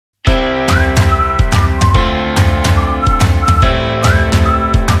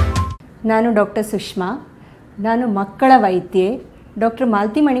ನಾನು ಡಾಕ್ಟರ್ ಸುಷ್ಮಾ. ನಾನು ಮಕ್ಕಳ ವೈದ್ಯೆ. ಡಾಕ್ಟರ್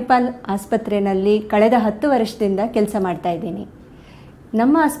ಮಾಲತಿ ಮಣಿಪಾಲ್ ಆಸ್ಪತ್ರೆಯಲ್ಲಿ ಕಳೆದ 10 ವರ್ಷದಿಂದ ಕೆಲಸ ಮಾಡ್ತಾ ಇದ್ದೀನಿ.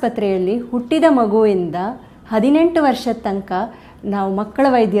 ನಮ್ಮ ಆಸ್ಪತ್ರೆಯಲ್ಲಿ ಹುಟ್ಟಿದ ಮಗುವಿಂದ 18 ವರ್ಷದ ತನಕ ನಾವು ಮಕ್ಕಳ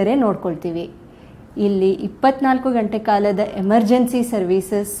ವೈದ್ಯರೇ ನೋಡ್ಕೊಳ್ತೀವಿ. ಇಲ್ಲಿ 24 ಗಂಟೆ ಕಾಲದ ಎಮರ್ಜೆನ್ಸಿ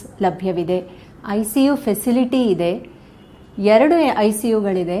ಸರ್ವೀಸಸ್ ಲಭ್ಯವಿದೆ. ICU ಫೆಸಿಲಿಟಿ ಇದೆ. 2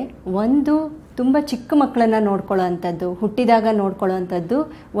 ICUಗಳಿದೆ. ಒಂದು ತುಂಬ ಚಿಕ್ಕ ಮಕ್ಕಳನ್ನು ನೋಡ್ಕೊಳ್ಳೋ ಅಂಥದ್ದು, ಹುಟ್ಟಿದಾಗ ನೋಡ್ಕೊಳ್ಳೋ ಅಂಥದ್ದು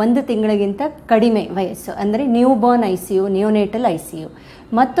 1 ತಿಂಗಳಿಗಿಂತ ಕಡಿಮೆ ವಯಸ್ಸು, ಅಂದರೆ new Born ICU, neonatal ICU.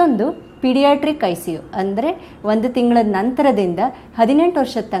 ಮತ್ತೊಂದು ಪೀಡಿಯಾಟ್ರಿಕ್ ICU, ಅಂದರೆ 1 ತಿಂಗಳ ನಂತರದಿಂದ 18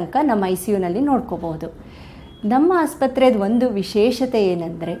 ವರ್ಷದ ತನಕ ನಮ್ಮ ICUನಲ್ಲಿ ನೋಡ್ಕೋಬಹುದು. ನಮ್ಮ ಆಸ್ಪತ್ರೆದು ಒಂದು ವಿಶೇಷತೆ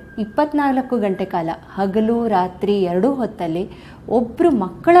ಏನಂದರೆ 24 ಗಂಟೆ ಕಾಲ ಹಗಲು ರಾತ್ರಿ 2 ಹೊತ್ತಲ್ಲಿ ಒಬ್ಬರು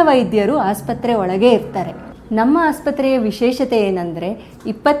ಮಕ್ಕಳ ವೈದ್ಯರು ಆಸ್ಪತ್ರೆ ಒಳಗೆ ಇರ್ತಾರೆ. ನಮ್ಮ ಆಸ್ಪತ್ರೆಯ ವಿಶೇಷತೆ ಏನಂದರೆ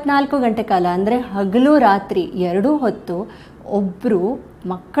 24 ಗಂಟೆ ಕಾಲ ಅಂದರೆ ಹಗಲು ರಾತ್ರಿ 2 ಹೊತ್ತು ಒಬ್ಬರು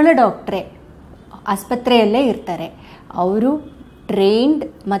ಮಕ್ಕಳ ಡಾಕ್ಟ್ರೇ ಆಸ್ಪತ್ರೆಯಲ್ಲೇ ಇರ್ತಾರೆ. ಅವರು ಟ್ರೈನ್ಡ್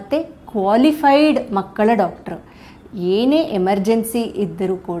ಮತ್ತು ಕ್ವಾಲಿಫೈಡ್ ಮಕ್ಕಳ ಡಾಕ್ಟ್ರು. ಏನೇ ಎಮರ್ಜೆನ್ಸಿ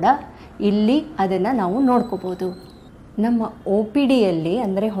ಇದ್ದರೂ ಕೂಡ ಇಲ್ಲಿ ಅದನ್ನು ನಾವು ನೋಡ್ಕೋಬೋದು. ನಮ್ಮ OPDಯಲ್ಲಿ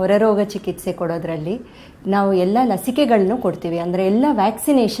ಅಂದರೆ ಹೊರರೋಗ ಚಿಕಿತ್ಸೆ ಕೊಡೋದ್ರಲ್ಲಿ ನಾವು ಎಲ್ಲ ಲಸಿಕೆಗಳನ್ನು ಕೊಡ್ತೀವಿ, ಅಂದರೆ ಎಲ್ಲ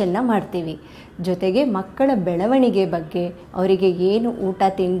ವ್ಯಾಕ್ಸಿನೇಷನ್ನ ಮಾಡ್ತೀವಿ. ಜೊತೆಗೆ ಮಕ್ಕಳ ಬೆಳವಣಿಗೆ ಬಗ್ಗೆ, ಅವರಿಗೆ ಏನು ಊಟ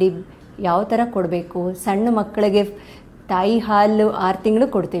ತಿಂಡಿ ಯಾವ ಥರ ಕೊಡಬೇಕು, ಸಣ್ಣ ಮಕ್ಕಳಿಗೆ ತಾಯಿ ಹಾಲು 6 ತಿಂಗಳು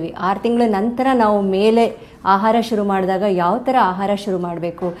ಕೊಡ್ತೀವಿ. 6 ತಿಂಗಳ ನಂತರ ನಾವು ಮೇಲೆ ಆಹಾರ ಶುರು ಮಾಡಿದಾಗ ಯಾವ ಥರ ಆಹಾರ ಶುರು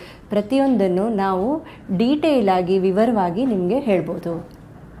ಮಾಡಬೇಕು, ಪ್ರತಿಯೊಂದನ್ನು ನಾವು ಡೀಟೇಲಾಗಿ ವಿವರವಾಗಿ ನಿಮಗೆ ಹೇಳ್ಬೋದು.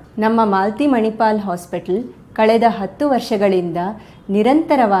 ನಮ್ಮ ಮಾಲತಿ ಮಣಿಪಾಲ್ ಹಾಸ್ಪಿಟಲ್ ಕಳೆದ 10 ವರ್ಷಗಳಿಂದ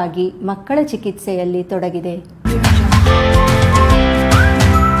ನಿರಂತರವಾಗಿ ಮಕ್ಕಳ ಚಿಕಿತ್ಸೆಯಲ್ಲಿ ತೊಡಗಿದೆ.